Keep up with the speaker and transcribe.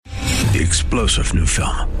The explosive new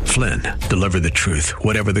film, Flynn, deliver the truth,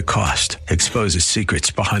 whatever the cost, exposes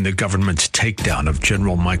secrets behind the government's takedown of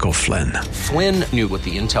General Michael Flynn. Flynn knew what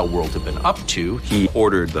the intel world had been up to. He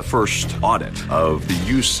ordered the first audit of the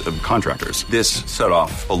use of contractors. This set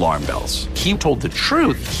off alarm bells. He told the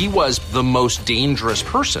truth. He was the most dangerous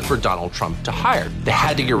person for Donald Trump to hire. They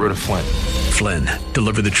had to get rid of Flynn. Flynn,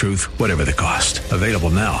 deliver the truth, whatever the cost. Available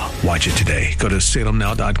now. Watch it today. Go to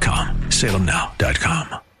salemnow.com.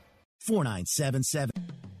 salemnow.com. 4977.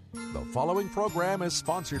 The following program is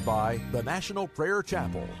sponsored by the National Prayer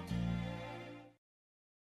Chapel.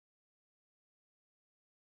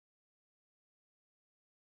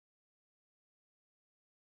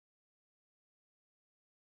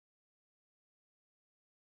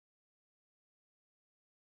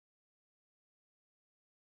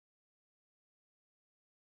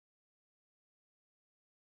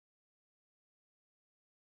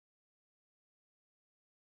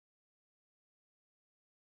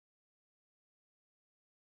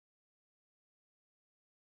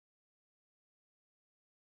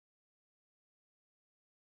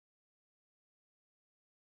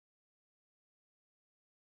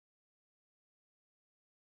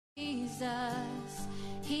 Jesus,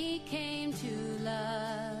 he came to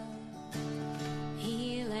love,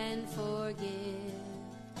 heal and forgive.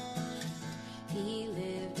 He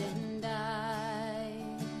lived and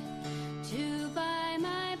died to buy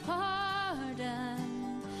my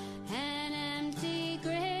pardon. An empty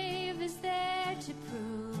grave is there to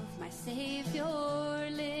prove my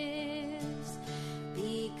Savior lives.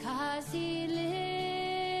 Because he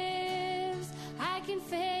lives, I can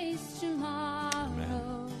face tomorrow.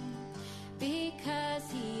 Because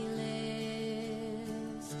he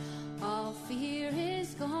lives, all fear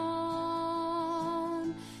is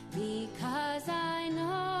gone. Because I know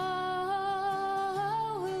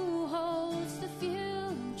who holds the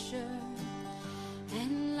future,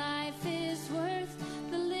 and life is worth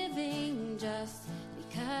the living just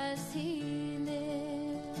because he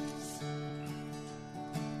lives.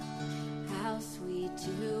 How sweet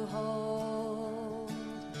to hold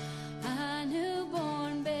a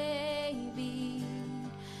newborn baby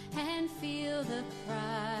and feel the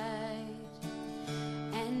pride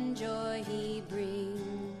and joy he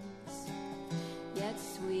brings, yet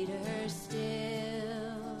sweeter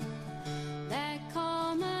still, that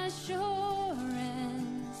calm assurance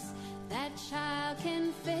that child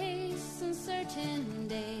can face uncertain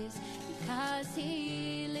days. Because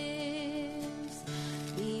he lives,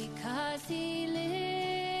 because he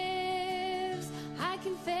lives, I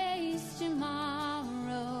can face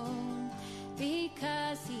tomorrow.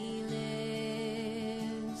 Because he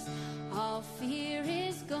lives, all fear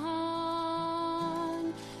is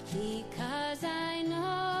gone. Because I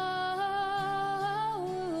know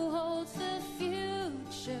who holds the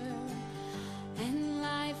future, and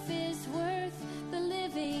life is worth the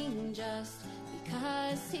living just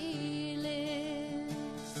because he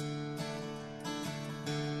lives.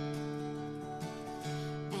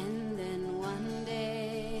 And then one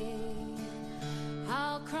day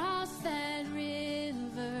I'll cross that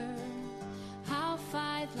river, I'll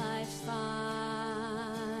fight life's final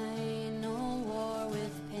war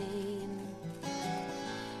with pain.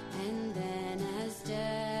 And then as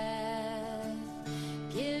death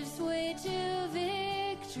gives way to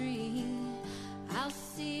victory, I'll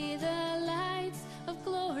see the lights of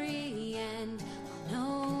glory, and I'll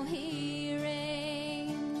know he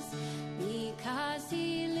reigns. Because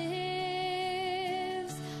he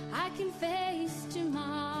lives, I can face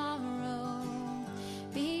tomorrow.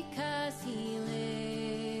 Because he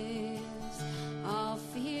lives, all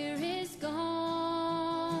fear is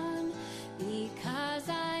gone. Because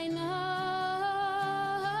I know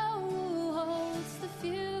who holds the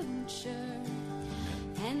future,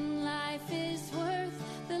 and life is worth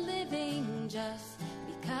the living just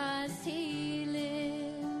because he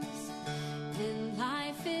lives. And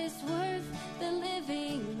life is worth the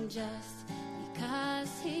living just because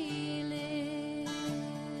he lives.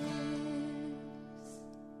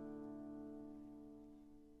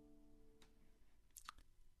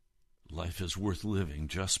 Life is worth living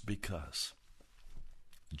just because.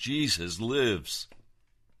 Jesus lives.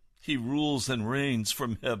 He rules and reigns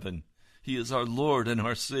from heaven. He is our Lord and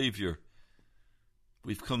our Savior.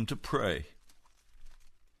 We've come to pray.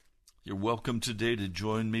 You're welcome today to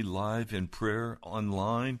join me live in prayer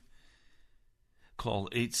online. Call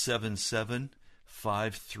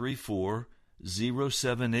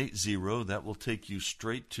 877-534-0780. That will take you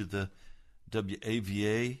straight to the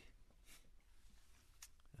WAVA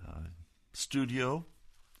studio,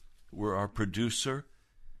 where our producer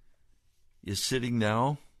is sitting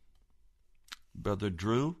now, Brother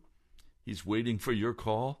Drew. He's waiting for your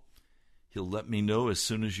call. He'll let me know as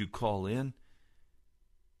soon as you call in,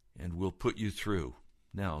 and we'll put you through.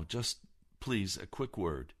 Now, just please, a quick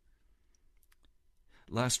word.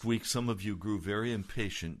 Last week, some of you grew very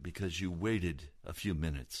impatient because you waited a few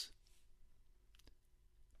minutes.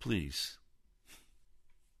 Please,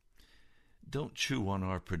 don't chew on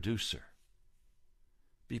our producer.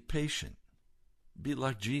 Be patient. Be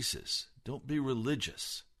like Jesus. Don't be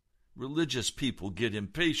religious. Religious people get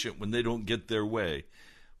impatient when they don't get their way.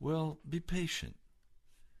 Well, be patient.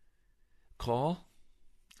 Call.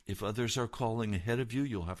 If others are calling ahead of you,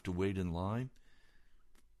 you'll have to wait in line.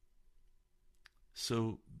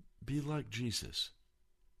 So be like Jesus.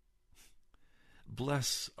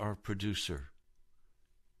 Bless our producer.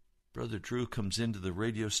 Brother Drew comes into the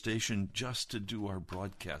radio station just to do our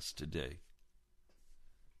broadcast today.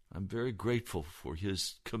 I'm very grateful for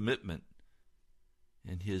his commitment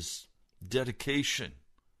and his dedication.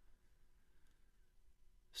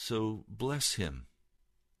 So bless him.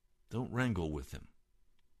 Don't wrangle with him.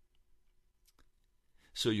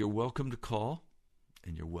 So you're welcome to call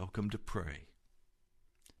and you're welcome to pray.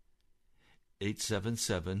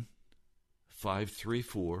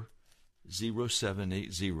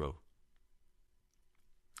 877-534-0780.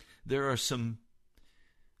 There are some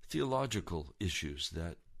theological issues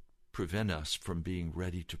that prevent us from being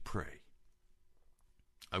ready to pray.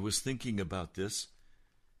 I was thinking about this.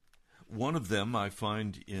 One of them I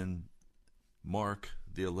find in Mark,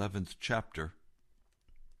 the 11th chapter.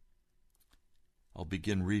 I'll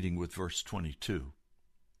begin reading with verse 22.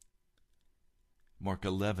 Mark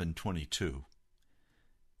 11:22.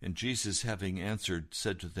 And Jesus, having answered,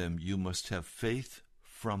 said to them, You must have faith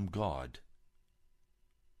from God.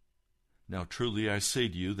 Now truly I say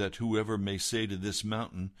to you that whoever may say to this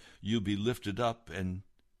mountain, You be lifted up and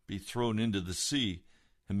be thrown into the sea,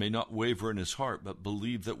 and may not waver in his heart, but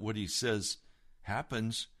believe that what he says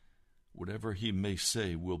happens, whatever he may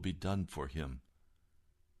say will be done for him.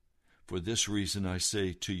 For this reason I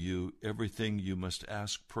say to you, everything you must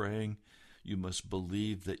ask praying, you must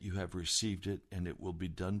believe that you have received it, and it will be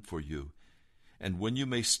done for you. And when you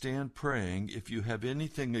may stand praying, if you have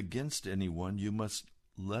anything against anyone, you must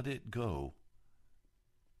let it go,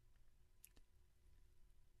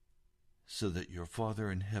 so that your Father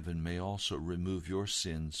in heaven may also remove your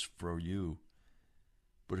sins for you.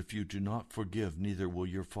 But if you do not forgive, neither will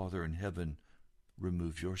your Father in heaven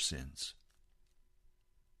remove your sins.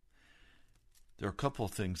 There are a couple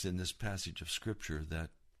of things in this passage of Scripture that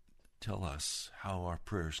tell us how our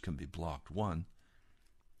prayers can be blocked. One,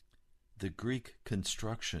 the Greek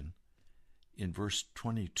construction in verse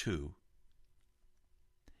 22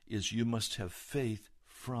 is you must have faith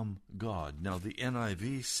from God. Now the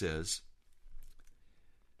NIV says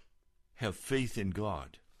have faith in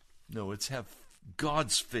God. No, it's have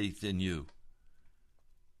God's faith in you.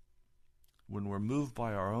 When we're moved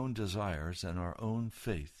by our own desires and our own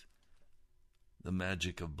faith, the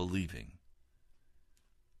magic of believing,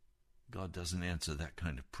 God doesn't answer that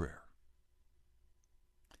kind of prayer.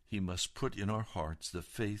 He must put in our hearts the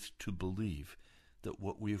faith to believe that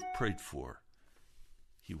what we have prayed for,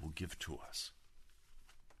 He will give to us.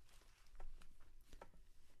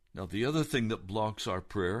 Now, the other thing that blocks our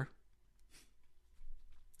prayer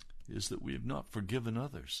is that we have not forgiven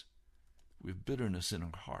others. We have bitterness in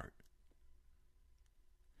our heart.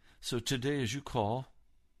 So today, as you call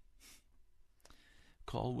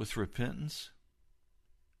with repentance,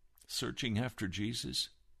 searching after Jesus.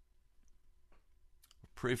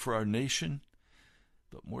 Pray for our nation,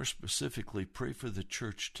 but more specifically, pray for the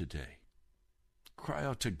church today. Cry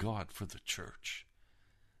out to God for the church,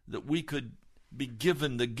 that we could be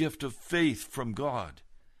given the gift of faith from God,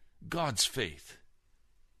 God's faith,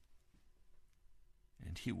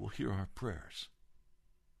 and He will hear our prayers.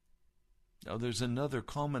 Now, there's another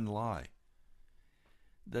common lie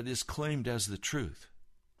that is claimed as the truth,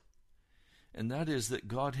 and that is that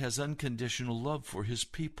God has unconditional love for His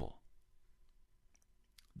people.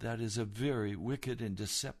 That is a very wicked and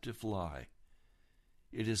deceptive lie.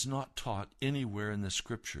 It is not taught anywhere in the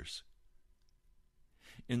Scriptures.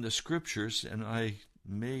 In the Scriptures, and I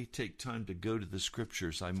may take time to go to the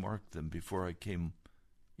Scriptures, I marked them before I came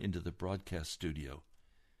into the broadcast studio.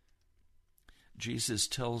 Jesus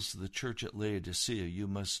tells the church at Laodicea, you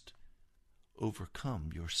must overcome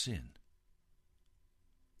your sin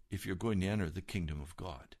if you're going to enter the kingdom of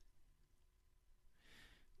God.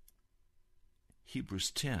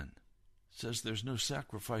 Hebrews 10 says there's no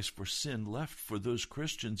sacrifice for sin left for those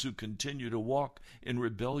Christians who continue to walk in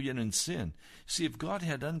rebellion and sin. See, if God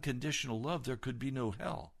had unconditional love, there could be no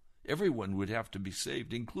hell. Everyone would have to be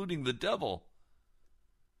saved, including the devil.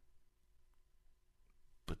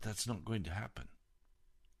 but that's not going to happen.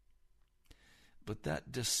 But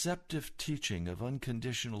that deceptive teaching of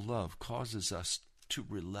unconditional love causes us to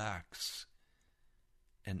relax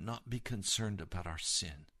and not be concerned about our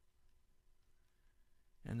sin.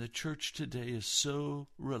 And the church today is so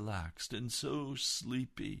relaxed and so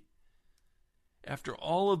sleepy. After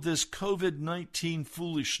all of this COVID-19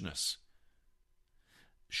 foolishness,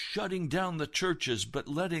 shutting down the churches but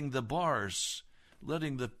letting the bars,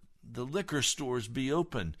 letting the liquor stores be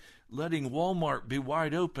open, letting Walmart be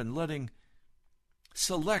wide open, letting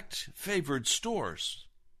select favored stores,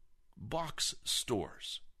 box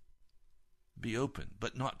stores, be open,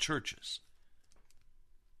 but not churches.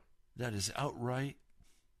 That is outright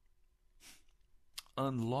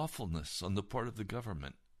unlawfulness on the part of the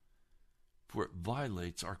government, for it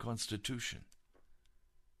violates our Constitution.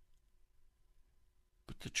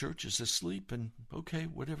 But the church is asleep, and okay,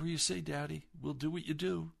 whatever you say, Daddy, we'll do what you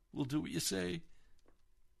do. We'll do what you say.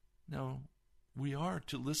 No, we are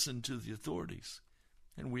to listen to the authorities,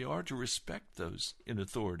 and we are to respect those in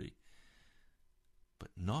authority, but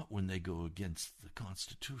not when they go against the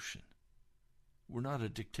Constitution. We're not a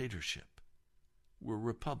dictatorship. We're a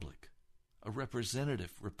republic, a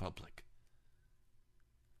representative republic.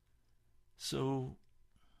 So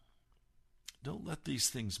don't let these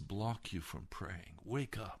things block you from praying.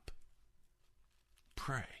 Wake up.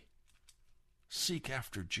 Pray. Seek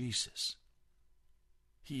after Jesus.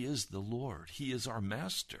 He is the Lord. He is our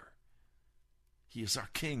Master. He is our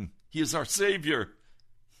King. He is our Savior.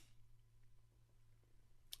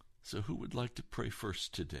 So who would like to pray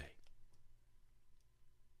first today?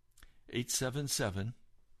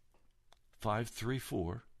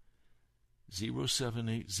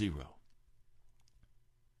 877-534-0780.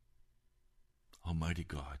 Almighty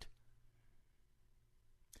God,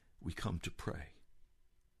 we come to pray.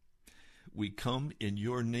 We come in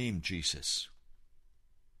your name, Jesus.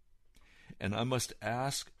 And I must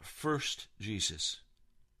ask first, Jesus,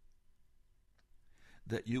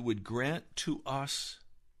 that you would grant to us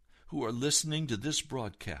who are listening to this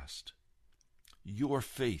broadcast your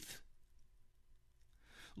faith.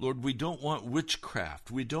 Lord, we don't want witchcraft.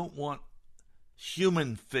 We don't want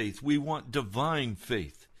human faith. We want divine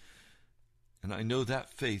faith. And I know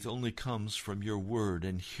that faith only comes from your word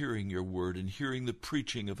and hearing your word and hearing the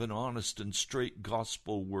preaching of an honest and straight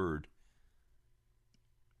gospel word.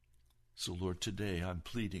 So, Lord, today I'm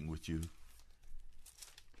pleading with you.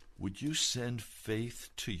 Would you send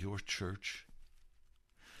faith to your church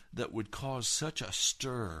that would cause such a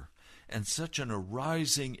stir and such an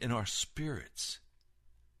arising in our spirits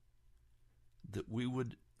that we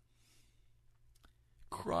would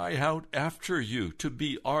cry out after you to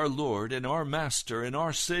be our Lord and our Master and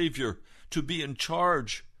our Savior, to be in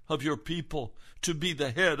charge of your people, to be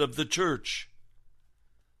the head of the church.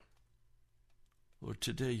 Lord,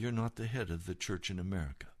 today you're not the head of the church in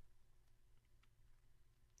America.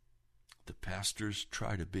 The pastors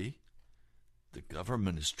try to be. The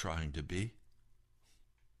government is trying to be.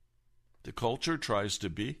 The culture tries to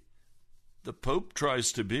be. The Pope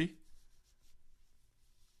tries to be.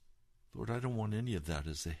 Lord, I don't want any of that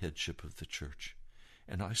as the headship of the church.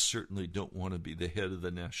 And I certainly don't want to be the head of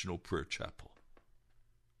the National Prayer Chapel.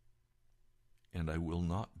 And I will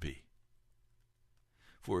not be.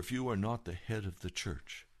 For if you are not the head of the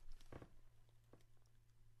church,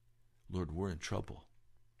 Lord, we're in trouble.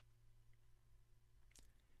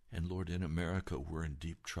 And Lord, in America, we're in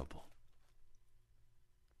deep trouble.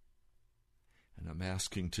 And I'm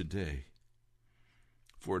asking today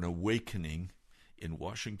for an awakening in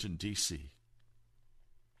Washington, D.C.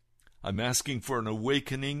 I'm asking for an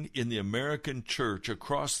awakening in the American church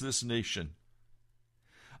across this nation.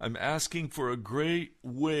 I'm asking for a great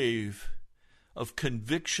wave of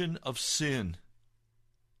conviction of sin.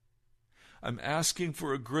 I'm asking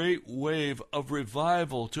for a great wave of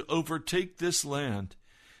revival to overtake this land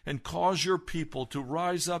and cause your people to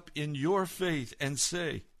rise up in your faith and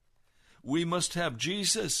say, we must have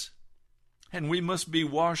Jesus, and we must be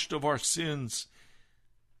washed of our sins,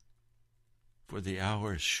 for the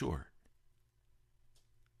hour is short.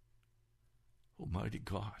 Almighty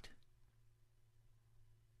God,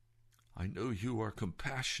 I know you are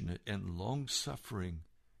compassionate and long-suffering,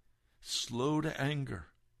 slow to anger,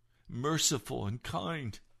 merciful and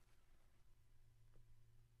kind.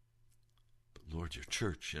 But Lord, your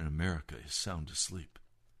church in America is sound asleep.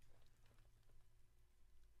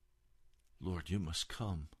 Lord, you must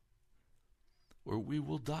come, or we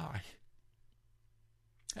will die.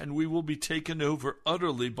 And we will be taken over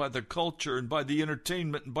utterly by the culture and by the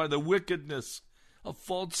entertainment and by the wickedness of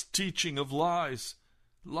false teaching, of lies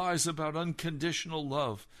about unconditional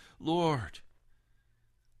love. Lord,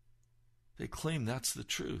 They claim that's the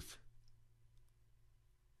truth.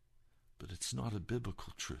 But it's not a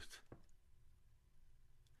biblical truth.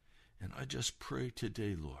 And I just pray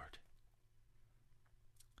today, Lord,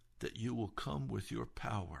 that you will come with your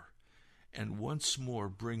power and once more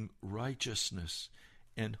bring righteousness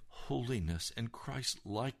and holiness and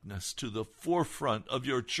Christ-likeness to the forefront of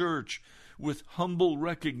your church with humble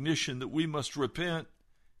recognition that we must repent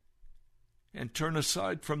and turn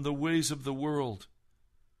aside from the ways of the world.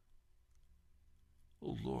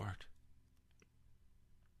 Oh Lord,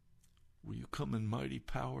 will you come in mighty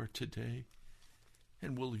power today?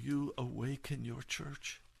 And will you awaken your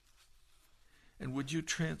church? And would you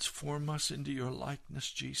transform us into your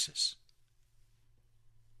likeness, Jesus?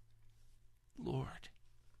 Lord,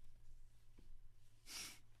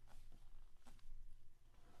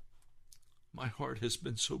 my heart has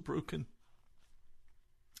been so broken,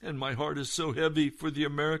 and my heart is so heavy for the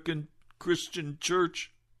American Christian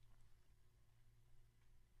church.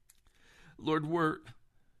 Lord, we're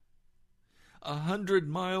 100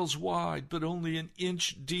 miles wide, but only an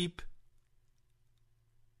inch deep.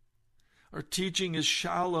 Our teaching is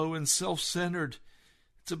shallow and self-centered.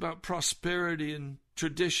 It's about prosperity and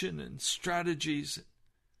tradition and strategies.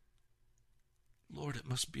 Lord, it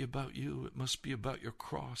must be about you. It must be about your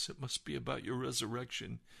cross. It must be about your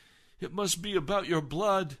resurrection. It must be about your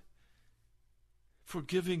blood,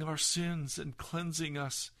 forgiving our sins and cleansing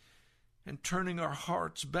us and turning our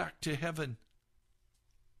hearts back to heaven.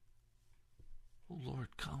 Oh, Lord,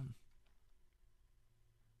 come.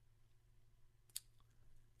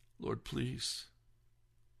 Lord, please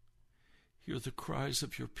hear the cries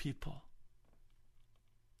of your people,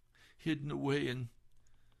 hidden away in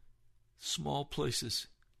small places,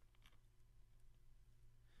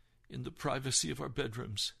 in the privacy of our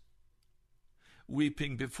bedrooms,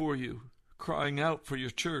 weeping before you, crying out for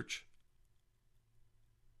your church.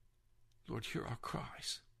 Lord, hear our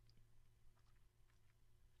cries.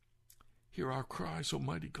 Hear our cries,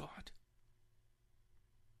 Almighty God.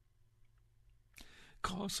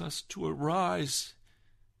 Cause us to arise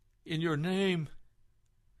in your name,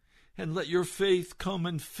 and let your faith come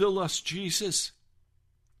and fill us, Jesus.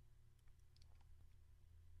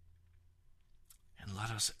 And let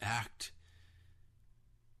us act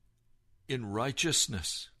in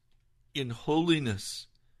righteousness, in holiness,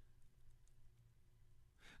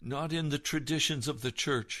 not in the traditions of the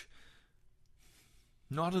church,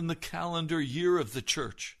 not in the calendar year of the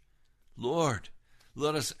church. Lord,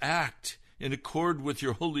 let us act in accord with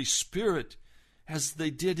your Holy Spirit as they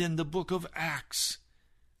did in the book of Acts.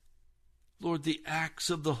 Lord, the acts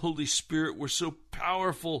of the Holy Spirit were so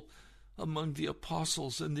powerful among the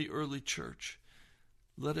apostles in the early church.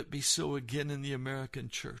 Let it be so again in the American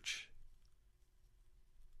church.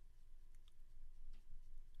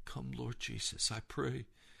 Come, Lord Jesus, I pray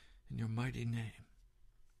in your mighty name.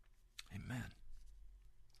 Amen.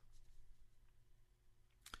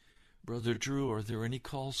 Brother Drew, are there any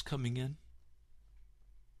calls coming in?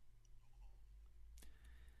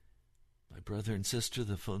 My brother and sister,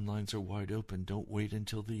 the phone lines are wide open. Don't wait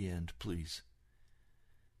until the end, please.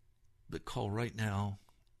 But call right now,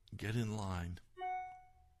 get in line,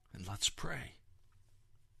 and let's pray.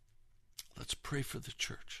 Let's pray for the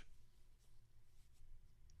church.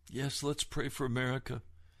 Yes, let's pray for America.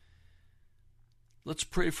 Let's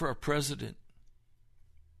pray for our president.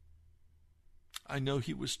 I know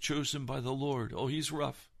he was chosen by the Lord. Oh, he's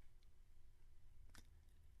rough.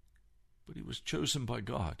 But he was chosen by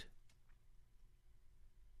God.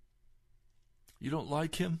 You don't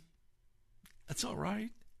like him? That's all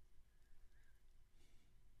right.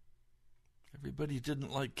 Everybody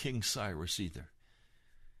didn't like King Cyrus either.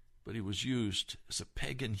 But he was used as a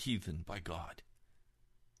pagan heathen by God.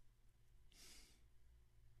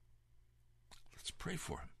 Let's pray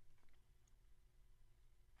for him.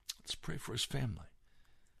 Let's pray for his family.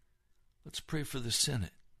 Let's pray for the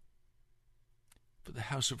Senate, for the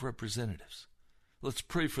House of Representatives. Let's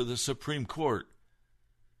pray for the Supreme Court,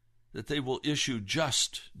 that they will issue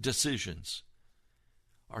just decisions.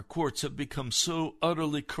 Our courts have become so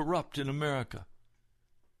utterly corrupt in America.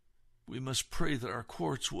 We must pray that our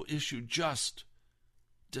courts will issue just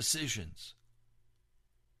decisions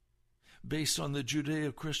based on the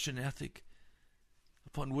Judeo-Christian ethic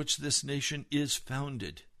upon which this nation is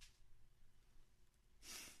founded.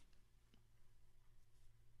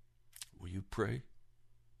 Will you pray?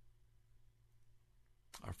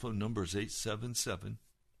 Our phone number is 877-534-0780.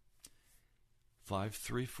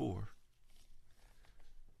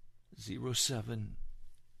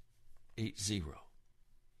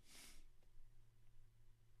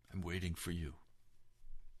 I'm waiting for you.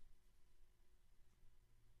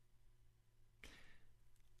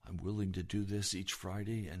 I I'm willing to do this each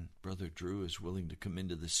Friday, and Brother Drew is willing to come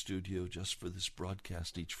into the studio just for this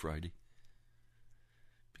broadcast each Friday,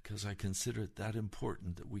 because I consider it that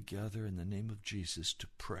important that we gather in the name of Jesus to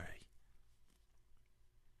pray.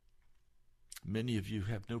 Many of you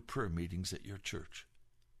have no prayer meetings at your church.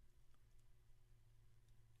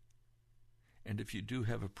 And if you do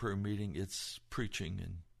have a prayer meeting, it's preaching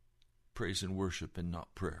and praise and worship and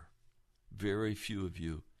not prayer. Very few of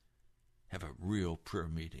you have a real prayer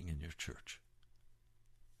meeting in your church.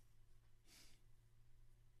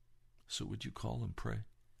 So would you call and pray?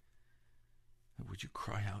 And would you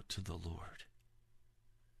cry out to the Lord?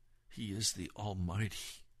 He is the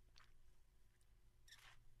Almighty.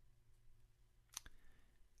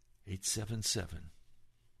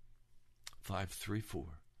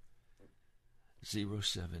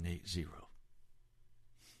 877-534-0780.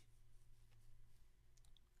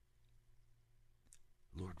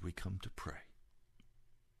 Lord, we come to pray.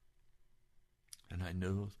 And I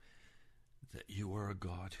know that you are a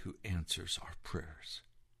God who answers our prayers.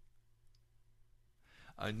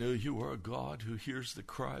 I know you are a God who hears the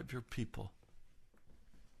cry of your people.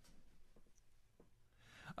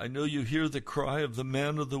 I know you hear the cry of the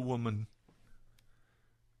man or the woman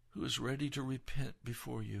who is ready to repent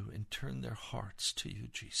before you and turn their hearts to you,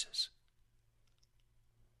 Jesus.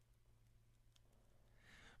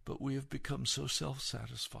 But we have become so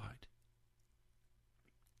self-satisfied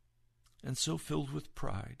and so filled with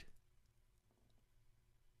pride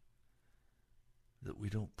that we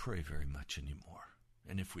don't pray very much anymore.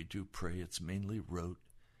 And if we do pray, it's mainly rote,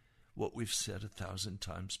 what we've said 1,000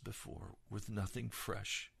 times before, with nothing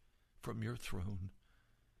fresh from your throne.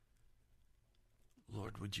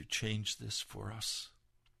 Lord, would you change this for us?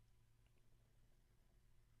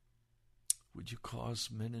 Would you cause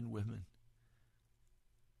men and women,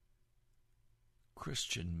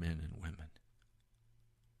 Christian men and women,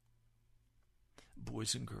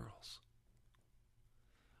 boys and girls,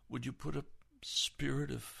 would you put a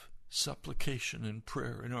spirit of supplication and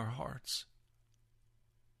prayer in our hearts?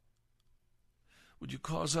 Would you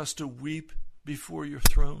cause us to weep before your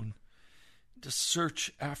throne, to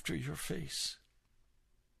search after your face?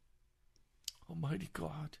 Almighty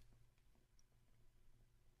God,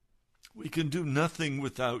 we can do nothing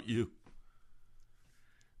without you.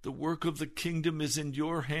 The work of the kingdom is in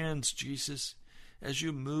your hands, Jesus, as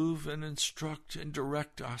you move and instruct and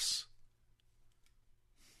direct us.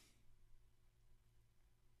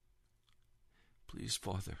 Please,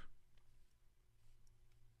 Father,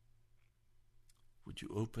 would you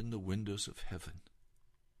open the windows of heaven,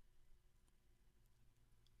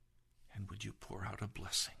 and would you pour out a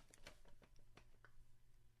blessing?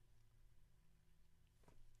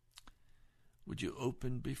 Would you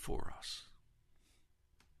open before us,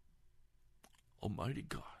 Almighty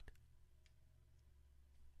God?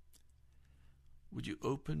 Would you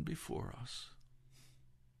open before us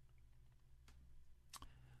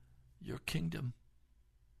your kingdom?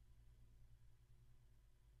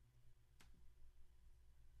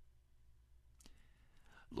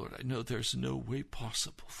 Lord, I know there's no way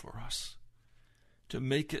possible for us to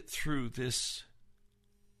make it through this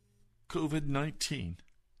COVID-19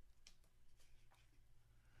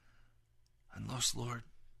 unless, Lord,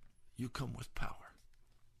 you come with power.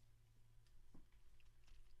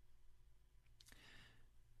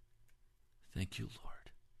 Thank you,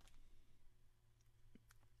 Lord.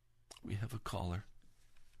 We have a caller.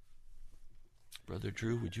 Brother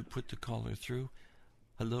Drew, would you put the caller through?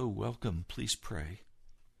 Hello, welcome. Please pray.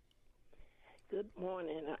 Good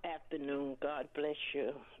morning or afternoon. God bless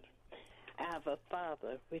you. Our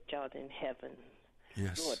Father, which art in heaven.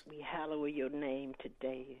 Yes. Lord, we hallow your name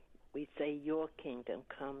today. We say your kingdom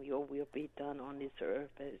come, your will be done on this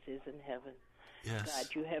earth as it is in heaven. Yes.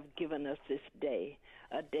 God, you have given us this day,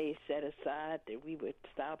 a day set aside that we would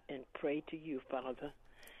stop and pray to you, Father.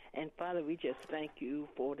 And, Father, we just thank you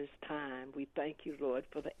for this time. We thank you, Lord,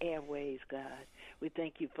 for the airways, God. We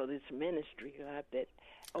thank you for this ministry, God, that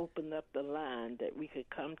opened up the line that we could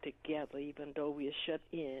come together even though we are shut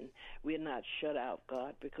in. We're not shut out,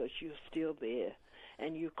 God, because you're still there.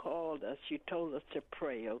 And you called us. You told us to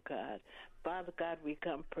pray, oh God. Father God, we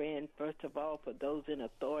come praying, first of all, for those in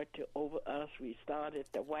authority over us. We start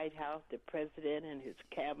at the White House, the President and his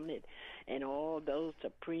cabinet, and all those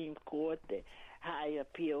Supreme Court, the High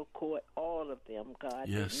Appeal Court, all of them, God,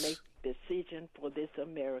 yes, that make decision for this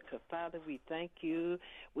America. Father, we thank you.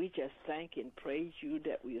 We just thank and praise you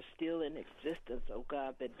that we are still in existence, oh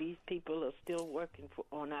God, that these people are still working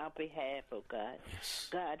on our behalf, oh God. Yes.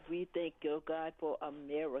 God, we thank you, oh God, for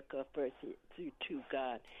America first, too,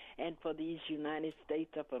 God, and for these United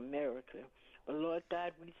States of America. But, Lord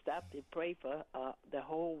God, we stop to pray for the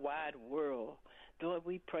whole wide world. Lord,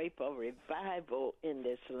 we pray for revival in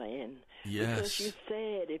this land. Yes. Because you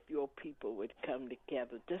said if your people would come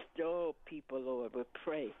together, just your people, Lord, would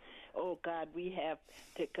pray. Oh, God, we have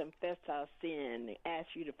to confess our sin and ask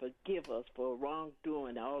you to forgive us for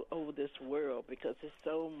wrongdoing all over this world because there's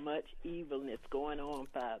so much evilness going on,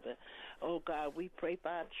 Father. Oh, God, we pray for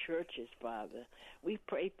our churches, Father. We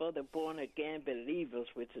pray for the born-again believers,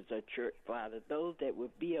 which is a church, Father, those that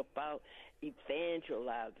would be about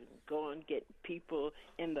evangelizing, go and get people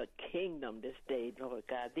in the kingdom this day, Lord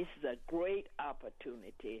God. This is a great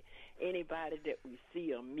opportunity. Anybody that we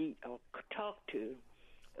see or meet or talk to,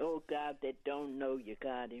 oh, God, that don't know you,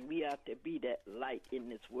 God, and we have to be that light in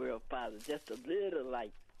this world, Father, just a little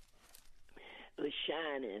light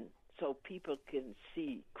shining so people can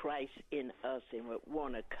see Christ in us and would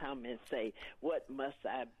want to come and say, what must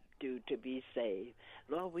I do to be saved?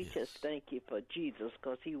 Lord, we just thank you for Jesus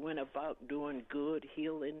because he went about doing good,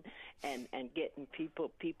 healing, and getting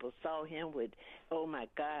people. People saw him with, oh, my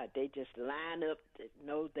God, they just line up to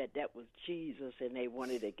know that that was Jesus and they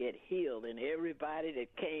wanted to get healed. And everybody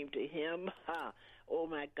that came to him, oh,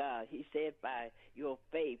 my God, he said, by your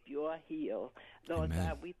faith, you are healed. Lord Amen.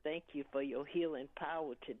 God, we thank you for your healing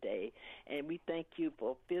power today. And we thank you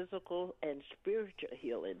for physical and spiritual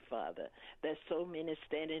healing, Father. There's so many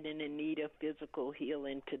standing in the need of physical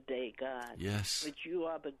healing today, God. Yes. But you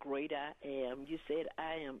are the great I am. You said,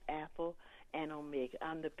 I am Alpha and Omega.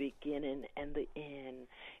 I'm the beginning and the end.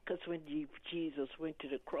 Because when Jesus went to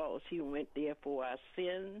the cross, he went there for our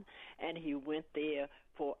sin, and he went there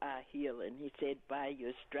for our healing. He said, by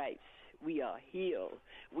your stripes, we are healed.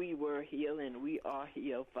 We were healed, and we are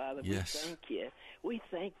healed, Father. Yes. We thank you. We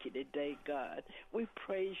thank you today, God. We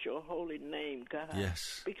praise your holy name, God.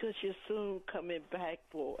 Yes. Because you're soon coming back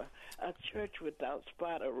for a church without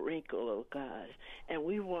spot or wrinkle, oh God. And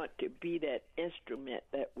we want to be that instrument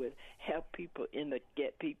that would help people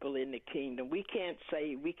get people in the kingdom. We can't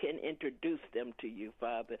say we can introduce them to you,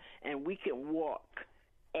 Father, and we can walk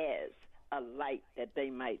as a light that they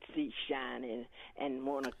might see shining and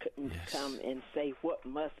want to come and say, what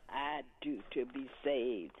must I do to be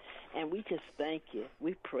saved? And we just thank you.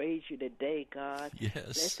 We praise you today, God.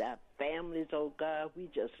 Yes. Bless our families, oh God. We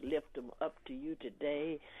just lift them up to you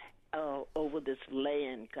today over this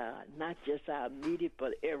land, God. Not just our immediate,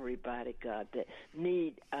 but everybody, God, that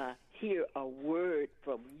need hear a word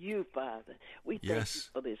from you, Father. We thank you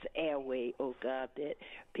for this airway, oh God, that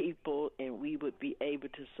people and we would be able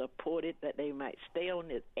to support it, that they might stay on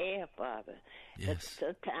this air, Father. Yes.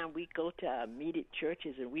 Sometimes we go to our immediate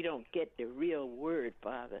churches and we don't get the real word,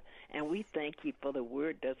 Father. And we thank you for the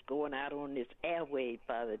word that's going out on this airway,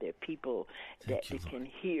 Father, that people that they can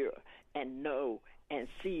hear and know and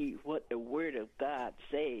see what the Word of God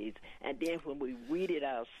says. And then when we read it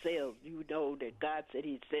ourselves, you know that God said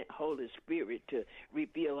he sent Holy Spirit to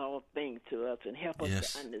reveal all things to us and help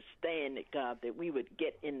us to understand it, God, that we would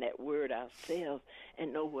get in that Word ourselves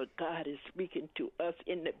and know what God is speaking to us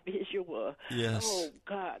in the visual. Yes. Oh,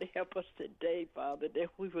 God, help us today, Father, that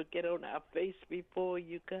we would get on our face before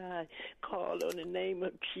you, God. Call on the name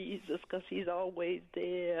of Jesus because he's always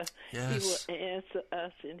there. Yes. He will answer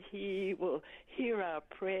us and he will hear our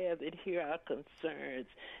prayers and hear our concerns.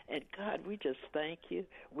 And God, we just thank you.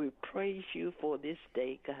 We praise you for this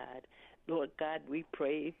day, God. Lord God, we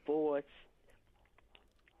pray for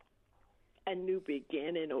a new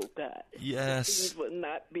beginning, oh God. Yes. Things will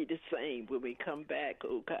not be the same when we come back,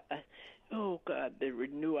 oh God. Oh God, to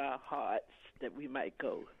renew our hearts that we might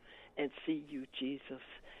go and see you, Jesus,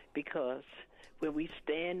 because when we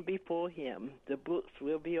stand before him, the books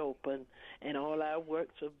will be open, and all our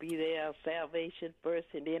works will be there, our salvation first,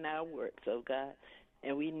 and then our works, oh God.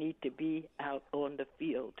 And we need to be out on the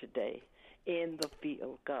field today, in the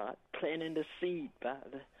field, God, planting the seed,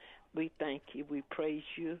 Father. We thank you. We praise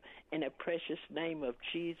you. In the precious name of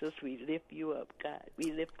Jesus, we lift you up, God.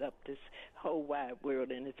 We lift up this whole wide world,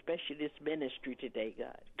 and especially this ministry today,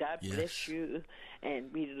 God. God bless you,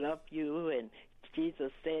 and we love you, and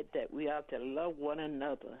Jesus said that we ought to love one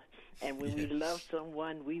another. And when we love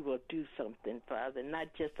someone, we will do something, Father, not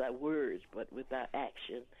just our words, but with our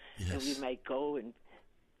action. And we might go and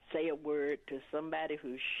say a word to somebody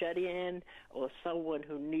who's shut in or someone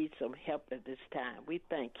who needs some help at this time. We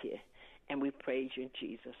thank you, and we praise you in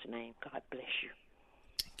Jesus' name. God bless you.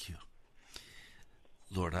 Thank you.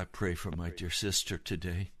 Lord, I pray for my dear sister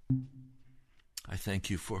today. I thank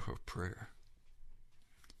you for her prayer.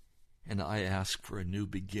 And I ask for a new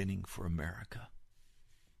beginning for America.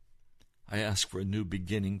 I ask for a new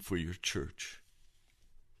beginning for your church.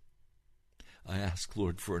 I ask,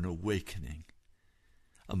 Lord, for an awakening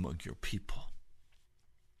among your people.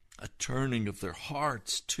 a turning of their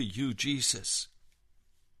hearts to you, Jesus.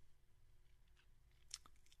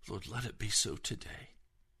 Lord, let it be so today.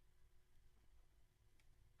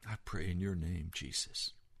 I pray in your name,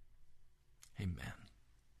 Jesus. Amen.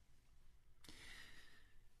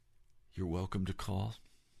 You're welcome to call.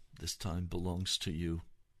 This time belongs to you.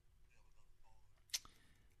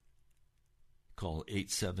 Call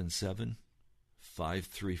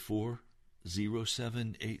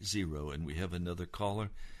 877-534-0780, and we have another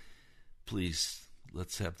caller. Please,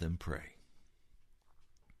 let's have them pray.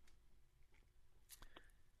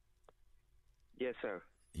 Yes, sir.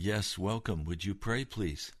 Yes, welcome. Would you pray,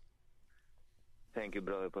 please? Thank you,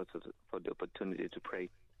 brother, for the opportunity to pray.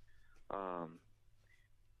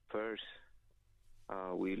 First,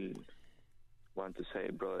 we'll want to say,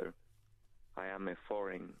 brother, I am a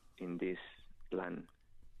foreign in this land.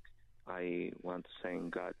 I want to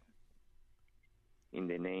thank God in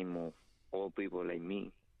the name of all people like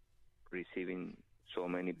me, receiving so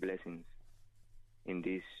many blessings in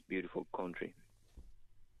this beautiful country.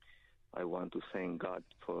 I want to thank God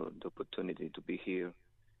for the opportunity to be here,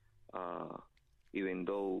 even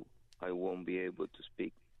though I won't be able to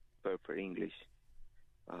speak perfect English.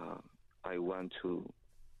 I want to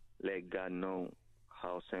let God know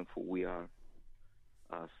how thankful we are,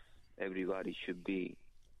 as everybody should be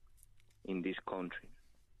in this country.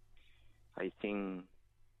 I think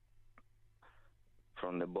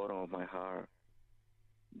from the bottom of my heart,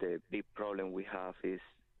 the big problem we have is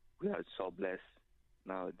we are so blessed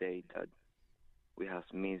nowadays that we have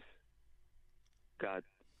missed God's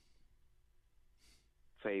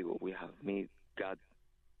favor. We have missed God's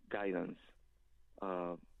guidance.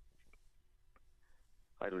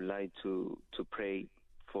 I would like to pray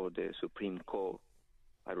for the Supreme Court.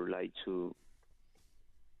 I would like to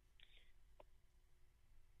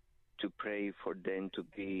pray for them to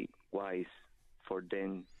be wise, for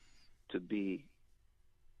them to be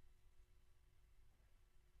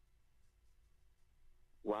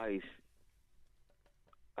wise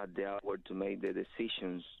at the hour to make the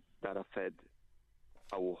decisions that affect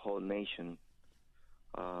our whole nation.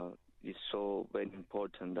 It's so very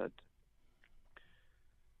important that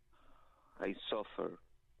I suffer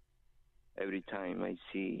every time I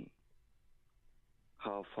see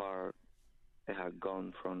how far they have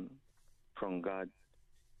gone from God.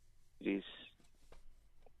 It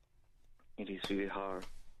is really hard.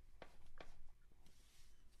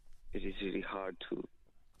 It is really hard to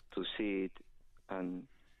see it, and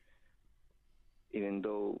even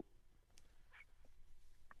though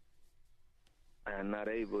I am not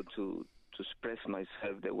able to express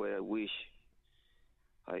myself the way I wish,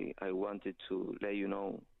 I wanted to let you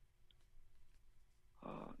know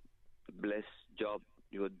the blessed job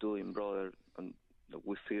you are doing, brother. And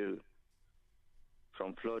we feel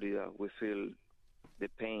from Florida, we feel the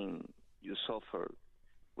pain you suffer.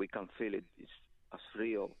 We can feel it. It's as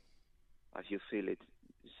real as you feel it.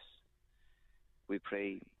 We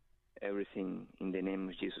pray everything in the name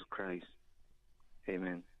of Jesus Christ.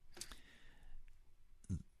 Amen.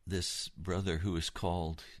 This brother who is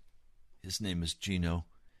called, his name is Gino.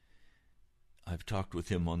 I've talked with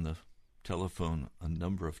him on the telephone a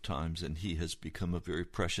number of times, and he has become a very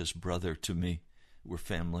precious brother to me. We're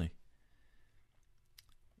family.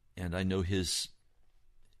 And I know his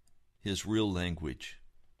real language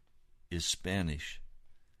is Spanish.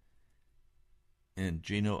 And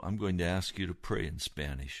Gino, I'm going to ask you to pray in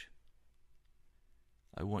Spanish.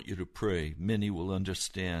 I want you to pray. Many will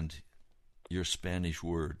understand your Spanish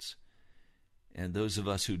words. And those of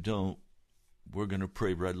us who don't, we're going to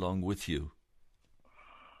pray right along with you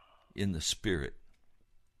in the Spirit.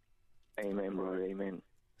 Amen, brother. Amen.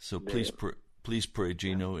 So please pray,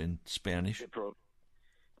 Gino, in Spanish.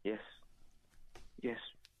 Yes.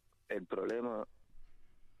 El problema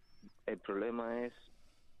es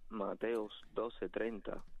Mateos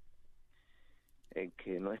 12:30. El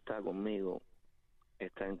que no está conmigo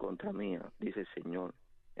está en contra mía, dice el Señor.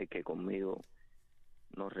 El que conmigo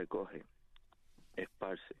no recoge,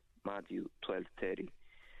 esparce. Matthew 12:30.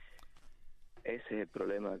 Ese es el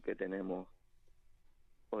problema que tenemos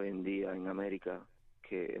hoy en día en América,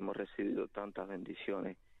 que hemos recibido tantas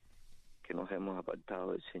bendiciones que nos hemos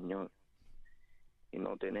apartado del Señor y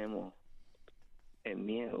no tenemos el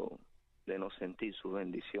miedo de no sentir su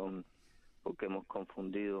bendición, porque hemos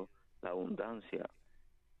confundido la abundancia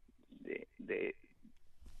de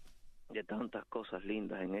tantas cosas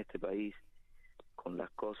lindas en este país con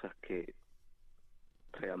las cosas que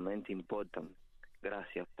realmente importan.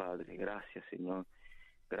 Gracias, Padre, gracias, Señor,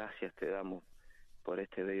 gracias te damos por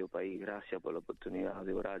este bello país, gracias por la oportunidad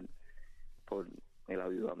de orar por el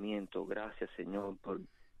avivamiento, gracias, Señor, por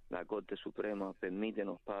la Corte Suprema.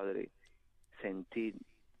 Permítenos, Padre, sentir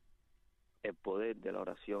el poder de la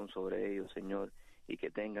oración sobre ellos, Señor, y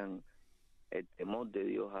que tengan el temor de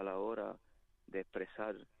Dios a la hora de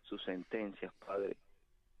expresar sus sentencias, Padre.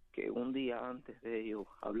 Que un día antes de ellos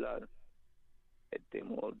hablar, el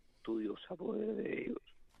temor tuyo se apodere de ellos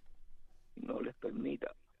y no les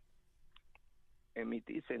permita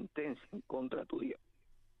emitir sentencia en contra tuya.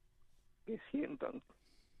 Que sientan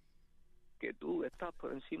que tú estás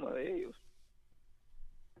por encima de ellos,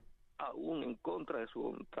 aún en contra de su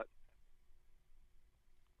voluntad.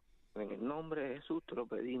 En el nombre de Jesús te lo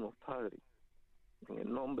pedimos, Padre. En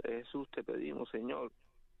el nombre de Jesús te pedimos, Señor,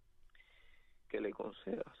 que le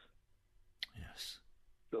concedas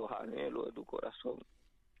los anhelos de tu corazón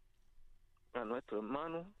a nuestro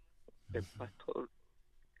hermano, el pastor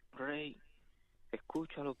Rey.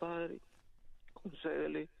 Escúchalo, Padre,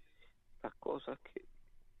 concédele las cosas que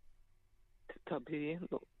te está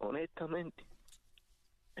pidiendo honestamente.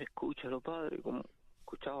 Escúchalo, Padre, como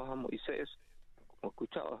escuchabas a Moisés, como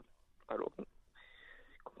escuchabas a Aarón,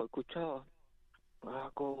 como escuchabas a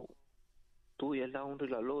Jacob. Tuya es la honra y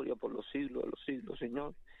la gloria por los siglos de los siglos,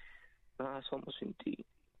 Señor. Nada somos sin ti.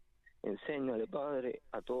 Enséñale, Padre,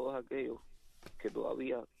 a todos aquellos que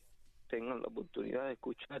todavía tengan la oportunidad de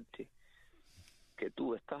escucharte, que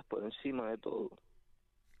tú estás por encima de todo.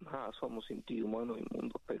 Nada somos sin ti, humanos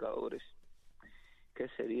inmundos pecadores. ¿Qué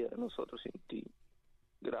sería de nosotros sin ti?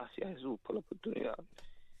 Gracias, Jesús, por la oportunidad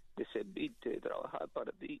de servirte, de trabajar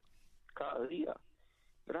para ti cada día.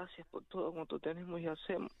 Gracias por todo cuanto tenemos y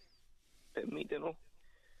hacemos. Permítenos,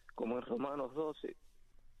 como en Romanos 12,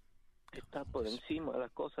 estar por encima de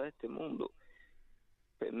las cosas de este mundo.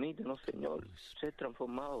 Permítenos, Señor, ser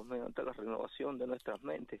transformados mediante la renovación de nuestras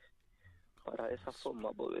mentes, para de esa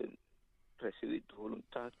forma poder recibir tu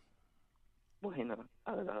voluntad buena,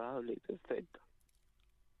 agradable y perfecta.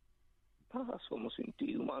 Nada somos sin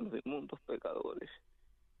ti, humanos inmundos pecadores.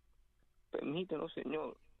 Permítenos,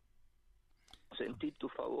 Señor, sentir tu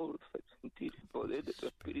favor, sentir el poder de tu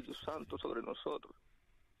Espíritu Santo sobre nosotros.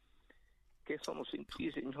 ¿Qué somos sin ti,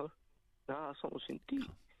 Señor? Nada somos sin ti.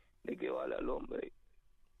 ¿De qué vale al hombre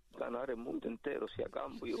ganar el mundo entero si a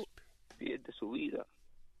cambio pierde su vida?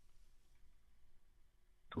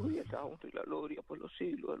 Tuya es la honra y la gloria por los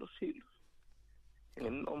siglos de los siglos. En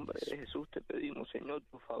el nombre de Jesús te pedimos, Señor,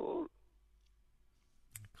 tu favor.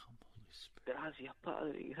 Gracias,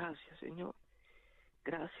 Padre, gracias, Señor.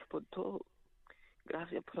 Gracias por todo.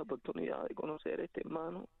 Gracias por la oportunidad de conocer a este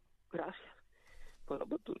hermano. Gracias por la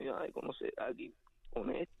oportunidad de conocer a alguien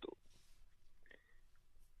honesto.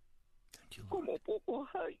 Como pocos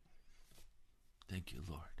hay. Thank you,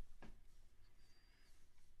 Lord.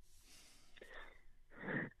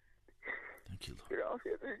 Thank you, Lord.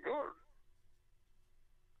 Gracias, Señor.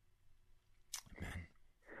 Amen.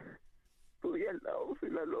 Tuya es la honra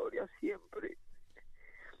y la gloria siempre.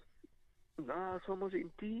 Nada somos sin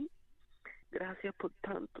ti. Gracias por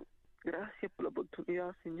tanto. Gracias por la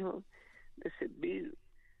oportunidad, Señor, de servir.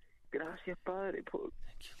 Gracias, Padre, por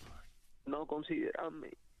no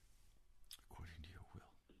considerarme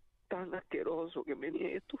tan asqueroso que me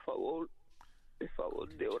niegues tu favor, el favor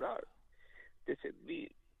de orar, de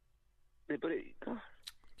servir, de predicar,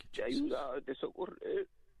 de ayudar, de socorrer.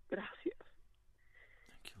 Gracias.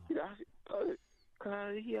 Gracias, Padre.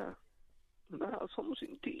 Cada día nada somos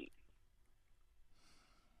sin ti.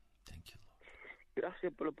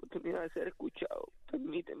 Gracias por la oportunidad de ser escuchado.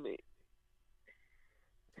 Permíteme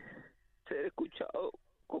ser escuchado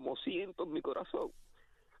como siento en mi corazón.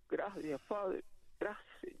 Gracias, Padre.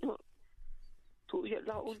 Gracias, Señor. Tuya es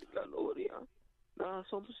la honra y la gloria. Nada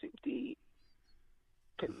somos sin ti.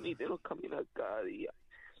 Permítenos caminar cada día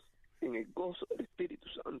en el gozo del Espíritu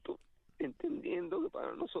Santo, entendiendo que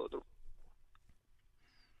para nosotros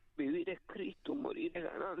vivir es Cristo, morir es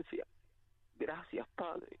ganancia. Gracias,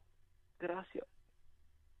 Padre. Gracias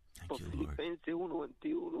por Filipenses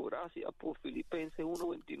 1:21. Gracias por Filipenses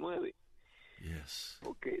 1:29. Yes.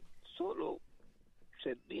 Porque solo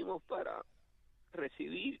servimos para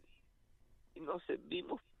recibir y no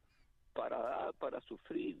servimos para dar, para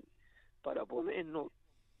sufrir, para ponernos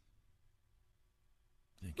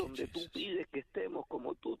donde tú pides que estemos,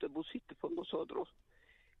 como tú te pusiste por nosotros.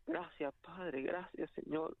 Gracias, Padre. Gracias,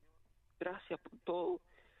 Señor. Gracias por todo.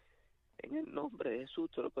 En el nombre de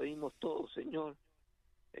Jesús te lo pedimos todo, Señor.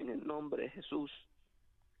 En el nombre de Jesús.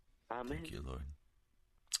 Amén. Thank you, Lord.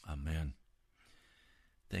 Amen.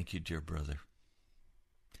 Thank you, dear brother.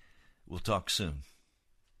 We'll talk soon.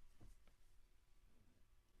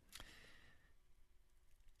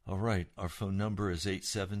 All right, our phone number is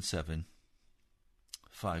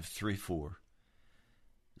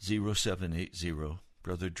 877-534-0780.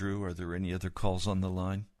 Brother Drew, are there any other calls on the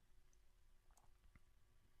line?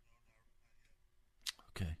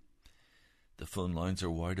 Okay. The phone lines are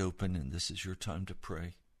wide open, and this is your time to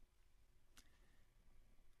pray.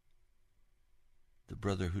 The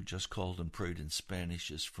brother who just called and prayed in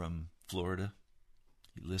Spanish is from Florida.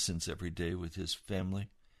 He listens every day with his family,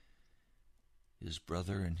 his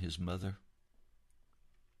brother and his mother.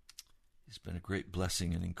 He's been a great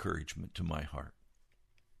blessing and encouragement to my heart.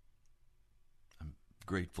 I'm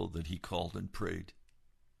grateful that he called and prayed.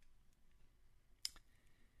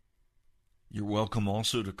 You're welcome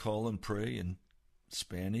also to call and pray in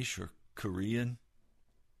Spanish or Korean,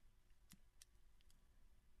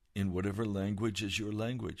 in whatever language is your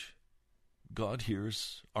language. God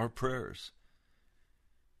hears our prayers.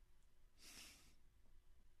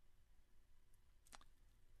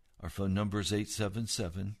 Our phone number is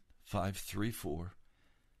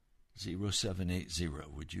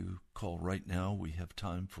 877-534-0780. Would you call right now? We have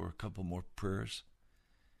time for a couple more prayers.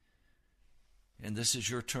 And this is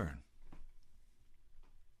your turn.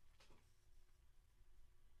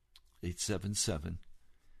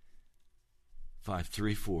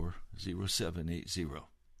 877-534-0780.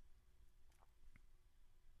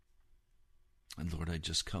 And Lord, I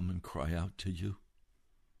just come and cry out to you.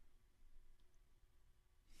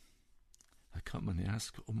 I come and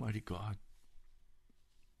ask, Almighty God,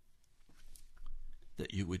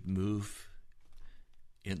 that you would move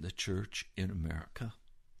in the church in America,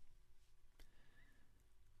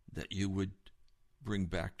 that you would bring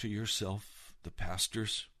back to yourself the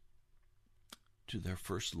pastors to their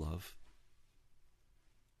first love,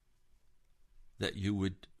 that you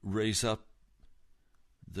would raise up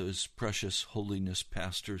those precious holiness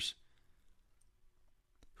pastors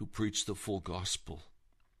who preach the full gospel.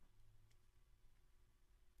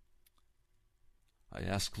 I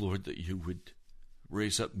ask, Lord, that you would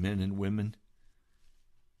raise up men and women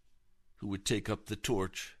who would take up the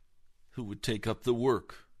torch, who would take up the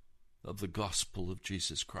work of the gospel of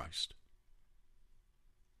Jesus Christ.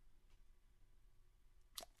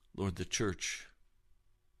 Lord, the church,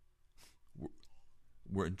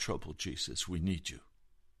 we're in trouble, Jesus. We need you.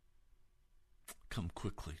 Come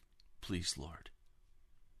quickly, please, Lord.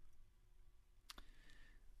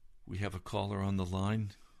 We have a caller on the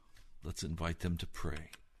line. Let's invite them to pray.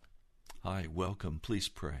 Hi, welcome. Please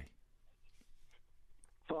pray.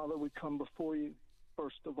 Father, we come before you,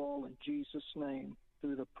 first of all, in Jesus' name,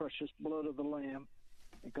 through the precious blood of the Lamb.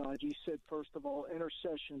 And God, you said, first of all,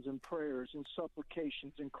 intercessions and prayers and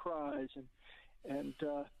supplications and cries and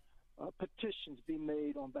petitions be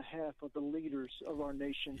made on behalf of the leaders of our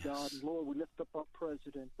nation, yes. God. And Lord, we lift up our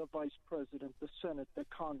president, the vice president, the Senate, the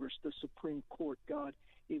Congress, the Supreme Court, God,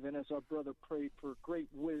 even as our brother prayed for great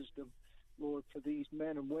wisdom, Lord, for these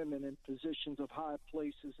men and women in positions of high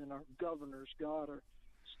places, and our governors, God, our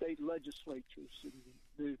state legislatures, and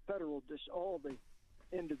the federal, all the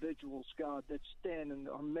individuals, God, that stand, and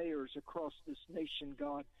our mayors across this nation,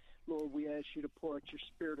 God. Lord, we ask you to pour out your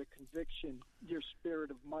spirit of conviction, your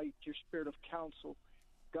spirit of might, your spirit of counsel,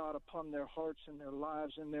 God, upon their hearts and their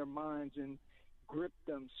lives and their minds, and grip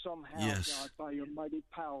them somehow, yes. God, by your mighty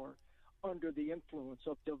power, under the influence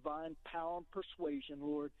of divine power and persuasion,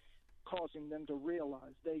 Lord, causing them to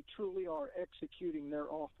realize they truly are executing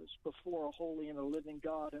their office before a holy and a living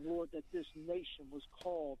God. And Lord, that this nation was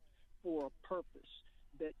called for a purpose,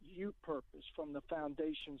 that you purpose from the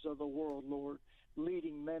foundations of the world, Lord,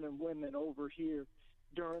 leading men and women over here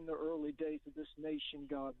during the early days of this nation,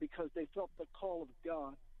 God, because they felt the call of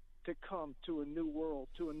God to come to a new world,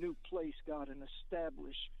 to a new place, God, and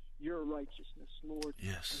establish your righteousness, Lord.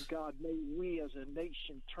 Yes. And God, may we as a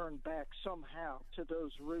nation turn back somehow to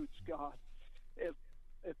those roots, God. If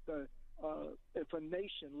a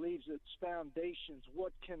nation leaves its foundations,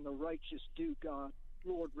 what can the righteous do, God?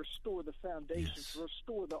 Lord, restore the foundations, yes.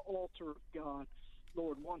 Restore the altar of God,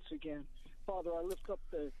 Lord, once again. Father, I lift up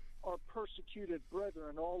our persecuted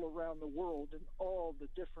brethren all around the world, in all the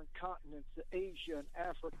different continents, Asia and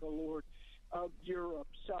Africa, Lord, Europe,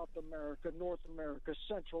 South America, North America,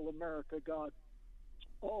 Central America, God,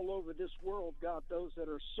 all over this world, God, those that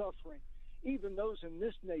are suffering, even those in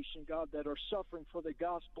this nation, God, that are suffering for the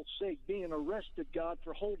gospel's sake, being arrested, God,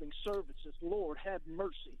 for holding services. Lord, have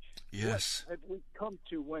mercy. Yes. What have we come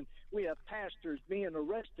to when we have pastors being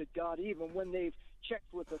arrested, God, even when they've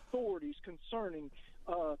checked with authorities concerning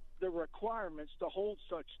the requirements to hold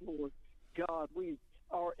such, Lord? God, we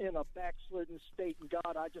are in a backslidden state, and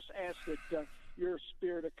God, I just ask that your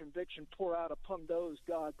spirit of conviction pour out upon those,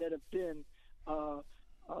 God, that have been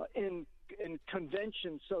in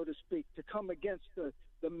convention, so to speak, to come against the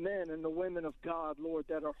men and the women of God, Lord,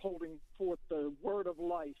 that are holding forth the word of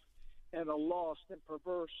life. and a lost and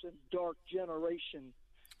perverse and dark generation.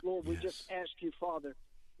 Lord, we just ask you, Father,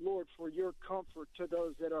 Lord, for your comfort to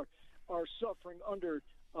those that are suffering under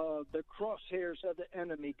the crosshairs of the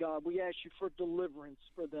enemy, God. We ask you for deliverance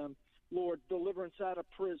for them. Lord, deliverance out of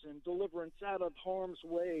prison, deliverance out of harm's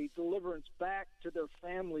way, deliverance back to their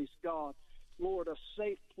families, God. Lord, a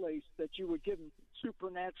safe place that you would give them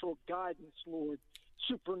supernatural guidance, Lord,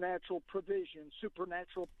 supernatural provision,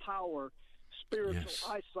 supernatural power, spiritual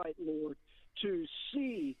eyesight, Lord, to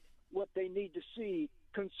see what they need to see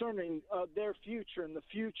concerning their future and the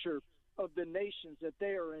future of the nations that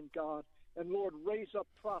they are in, God. And, Lord, raise up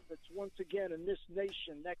prophets once again in this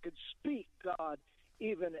nation that could speak, God,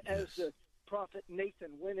 even as the prophet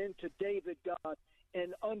Nathan went into David, God,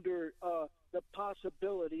 and under the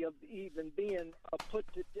possibility of even being put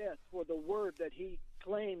to death for the word that he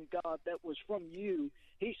claimed, God, that was from you.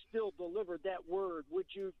 He still delivered that word. Would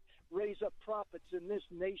you raise up prophets in this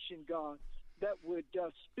nation, God, that would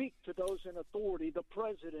speak to those in authority, the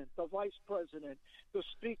president, the vice president, the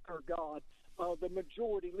speaker, God, the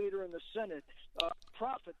majority leader in the Senate,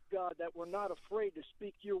 prophets, God, that were not afraid to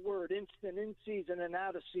speak your word, instant, in season, and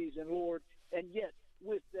out of season, Lord, and yet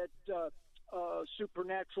with that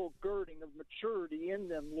supernatural girding of maturity in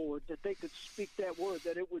them, Lord, that they could speak that word,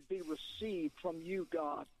 that it would be received from you,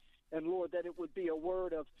 God. And, Lord, that it would be a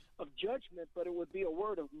word of judgment, but it would be a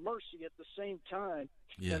word of mercy at the same time.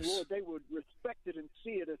 Yes. And, Lord, they would respect it and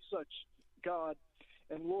see it as such, God.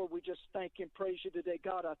 And, Lord, we just thank you and praise you today.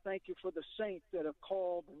 God, I thank you for the saints that have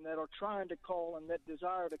called and that are trying to call and that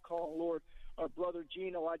desire to call, Lord. Our brother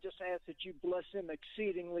Gino, I just ask that you bless him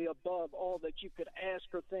exceedingly above all that you could ask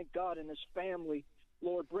or think, God, and his family.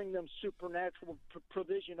 Lord, bring them supernatural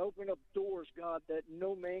provision. Open up doors, God, that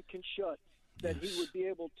no man can shut, that he would be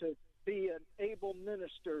able to be an able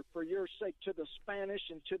minister for your sake to the Spanish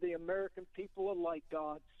and to the American people alike,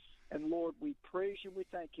 God. And, Lord, we praise you and we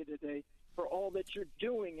thank you today for all that you're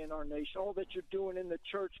doing in our nation, all that you're doing in the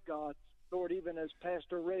church, God. Lord, even as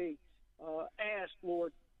Pastor Ray asked,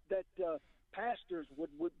 Lord, that pastors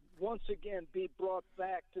would once again be brought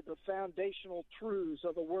back to the foundational truths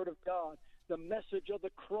of the Word of God, the message of the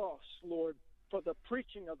cross, Lord. For the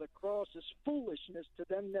preaching of the cross is foolishness to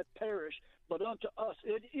them that perish, but unto us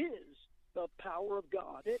it is the power of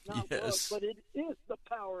God. It not was, but it is the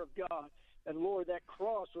power of God. And, Lord, that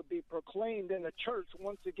cross would be proclaimed in the church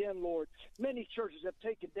once again, Lord. Many churches have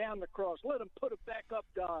taken down the cross. Let them put it back up,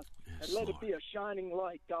 God, and let it be a shining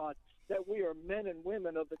light, God, that we are men and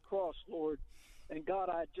women of the cross, Lord. And, God,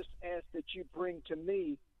 I just ask that you bring to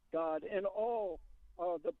me, God, and all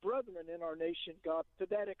the brethren in our nation, God, to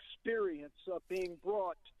that experience of being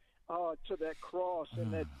brought to that cross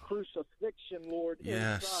and that crucifixion, Lord,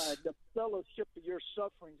 inside, the fellowship of your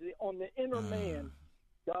sufferings, on the inner man.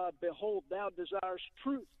 God, behold, thou desirest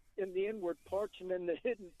truth in the inward parts and in the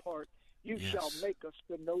hidden part. You shall make us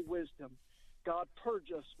to know wisdom. God,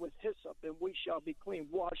 purge us with hyssop, and we shall be clean.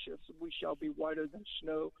 Wash us, and we shall be whiter than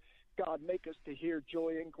snow. God, make us to hear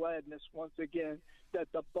joy and gladness once again,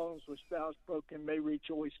 that the bones which thou hast broken may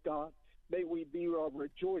rejoice, God. May we be a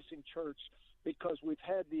rejoicing church, because we've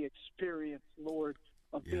had the experience, Lord,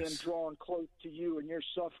 of being drawn close to you and your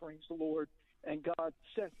sufferings, Lord. And, God,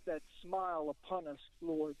 sense that smile upon us,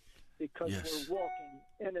 Lord, because we're walking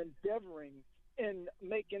and endeavoring and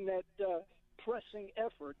making that pressing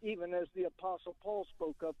effort, even as the Apostle Paul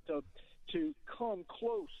spoke of, to come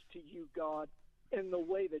close to you, God, in the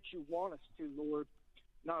way that you want us to, Lord.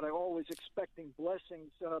 Not always expecting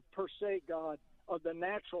blessings per se, God, of the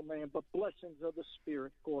natural man, but blessings of the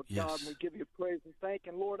Spirit, God. God, and we give you praise and thank.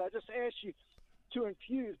 And, Lord, I just ask you to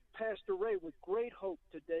infuse Pastor Ray with great hope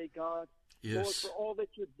today, God. Lord, for all that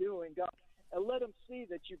you're doing, God. And let him see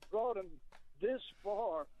that you've brought him this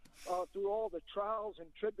far through all the trials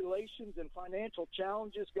and tribulations and financial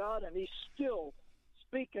challenges, God, and he's still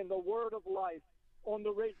speaking the word of life on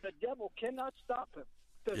the radio. The devil cannot stop him.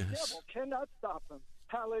 The devil cannot stop him.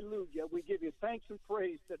 Hallelujah. We give you thanks and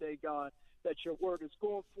praise today, God, that your word is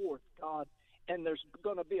going forth, God, and there's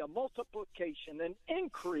going to be a multiplication, an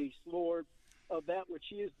increase, Lord, of that which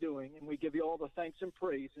he is doing. And we give you all the thanks and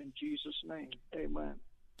praise in Jesus' name. Amen.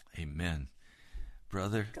 Amen.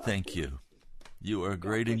 Brother, thank you. You are a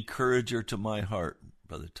great encourager to my heart,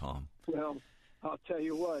 Brother Tom. Well, I'll tell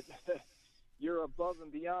you what, you're above and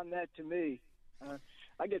beyond that to me.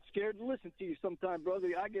 I get scared to listen to you sometimes, brother.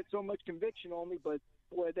 I get so much conviction on me, but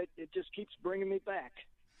boy, that it just keeps bringing me back.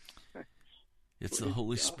 It's the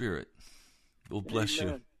Holy Spirit. We'll bless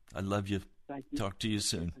you. I love you. Thank you. Talk to you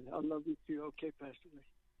soon. I love you too. Okay, Pastor Ray.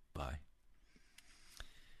 Bye.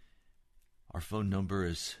 Our phone number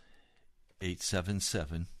is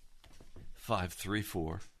 877-534-9228.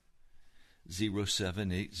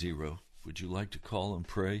 0780. Would you like to call and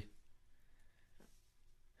pray?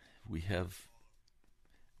 We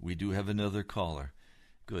do have another caller.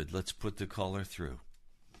 Good. Let's put the caller through.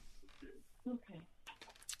 Okay.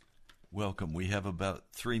 Welcome. We have about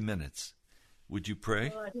 3 minutes. Would you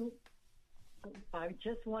pray? Well, I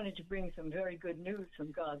just wanted to bring some very good news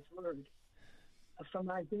from God's Word.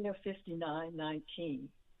 From Isaiah 59:19.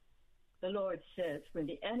 The Lord says, when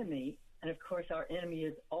the enemy, and of course our enemy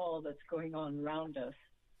is all that's going on around us,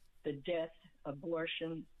 the death,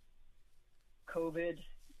 abortion, COVID,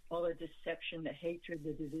 all the deception, the hatred,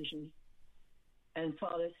 the division. And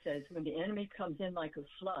Father says, when the enemy comes in like a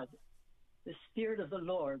flood, the Spirit of the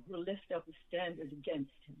Lord will lift up a standard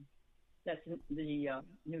against him. That's the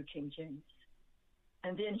New King James.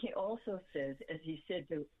 And then he also says, as he said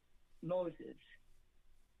to Moses,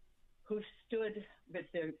 who stood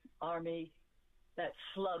with their army, that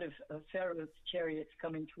flood of Pharaoh's chariots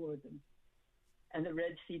coming toward them, and the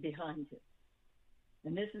Red Sea behind him.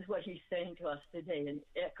 And this is what he's saying to us today, and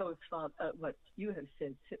echoes what you have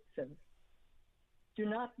said, sir. Do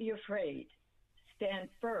not be afraid. Stand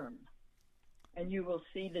firm, and you will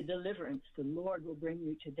see the deliverance the Lord will bring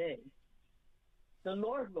you today. The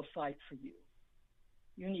Lord will fight for you.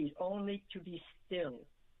 You need only to be still.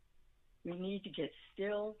 We need to get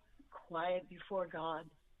still, quiet before God.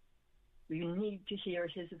 We need to hear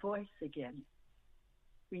his voice again.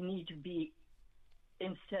 We need to be,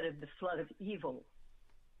 instead of the flood of evil,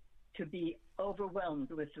 to be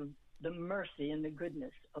overwhelmed with the mercy and the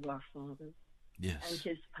goodness of our Father. Yes. And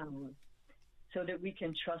his power, so that we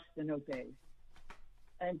can trust and obey.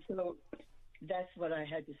 And so that's what I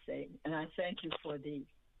had to say. And I thank you for the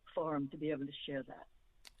forum to be able to share that.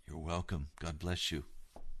 You're welcome. God bless you.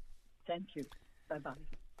 Thank you. Bye-bye.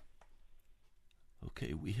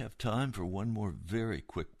 Okay, we have time for one more very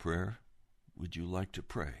quick prayer. Would you like to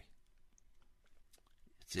pray?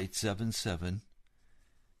 It's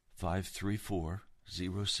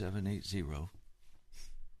 877-534-0780.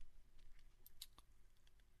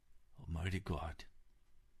 Almighty God,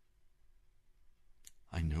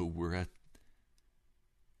 I know we're at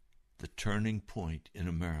the turning point in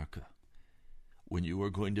America when you are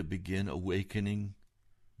going to begin awakening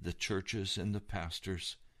the churches and the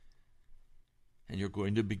pastors, and you're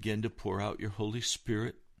going to begin to pour out your Holy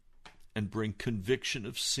Spirit and bring conviction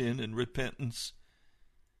of sin and repentance.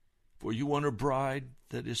 For you want a bride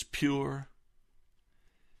that is pure.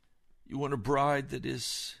 You want a bride that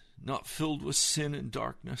is not filled with sin and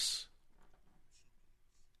darkness.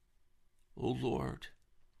 Oh Lord,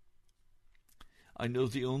 I know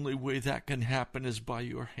the only way that can happen is by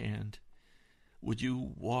your hand. Would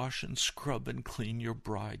you wash and scrub and clean your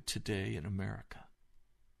bride today in America?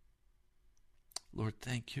 Lord,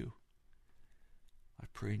 thank you. I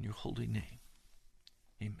pray in your holy name.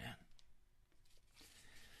 Amen.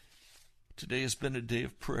 Today has been a day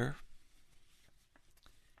of prayer.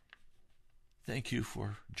 Thank you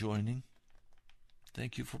for joining.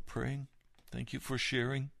 Thank you for praying. Thank you for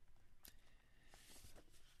sharing.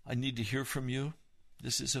 I need to hear from you.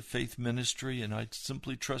 This is a faith ministry, and I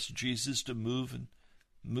simply trust Jesus to move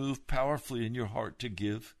powerfully in your heart to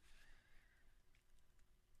give.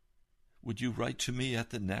 Would you write to me at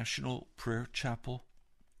the National Prayer Chapel,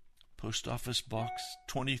 Post Office Box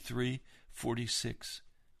 2346,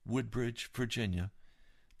 Woodbridge, Virginia,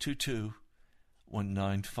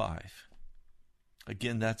 22195.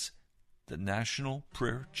 Again, that's the National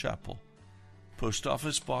Prayer Chapel, Post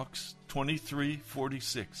Office Box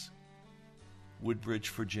 2346, Woodbridge,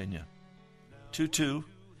 Virginia,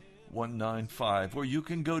 22195. Or you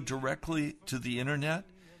can go directly to the internet,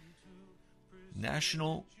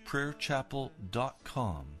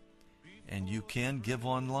 nationalprayerchapel.com, and you can give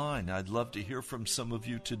online. I'd love to hear from some of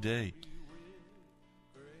you today.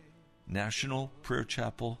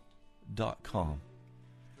 nationalprayerchapel.com.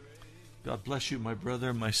 God bless you, my brother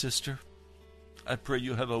and my sister. I pray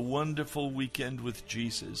you have a wonderful weekend with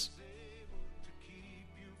Jesus.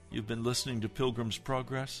 You've been listening to Pilgrim's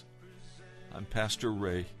Progress. I'm Pastor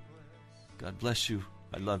Ray. God bless you.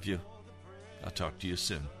 I love you. I'll talk to you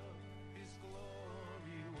soon.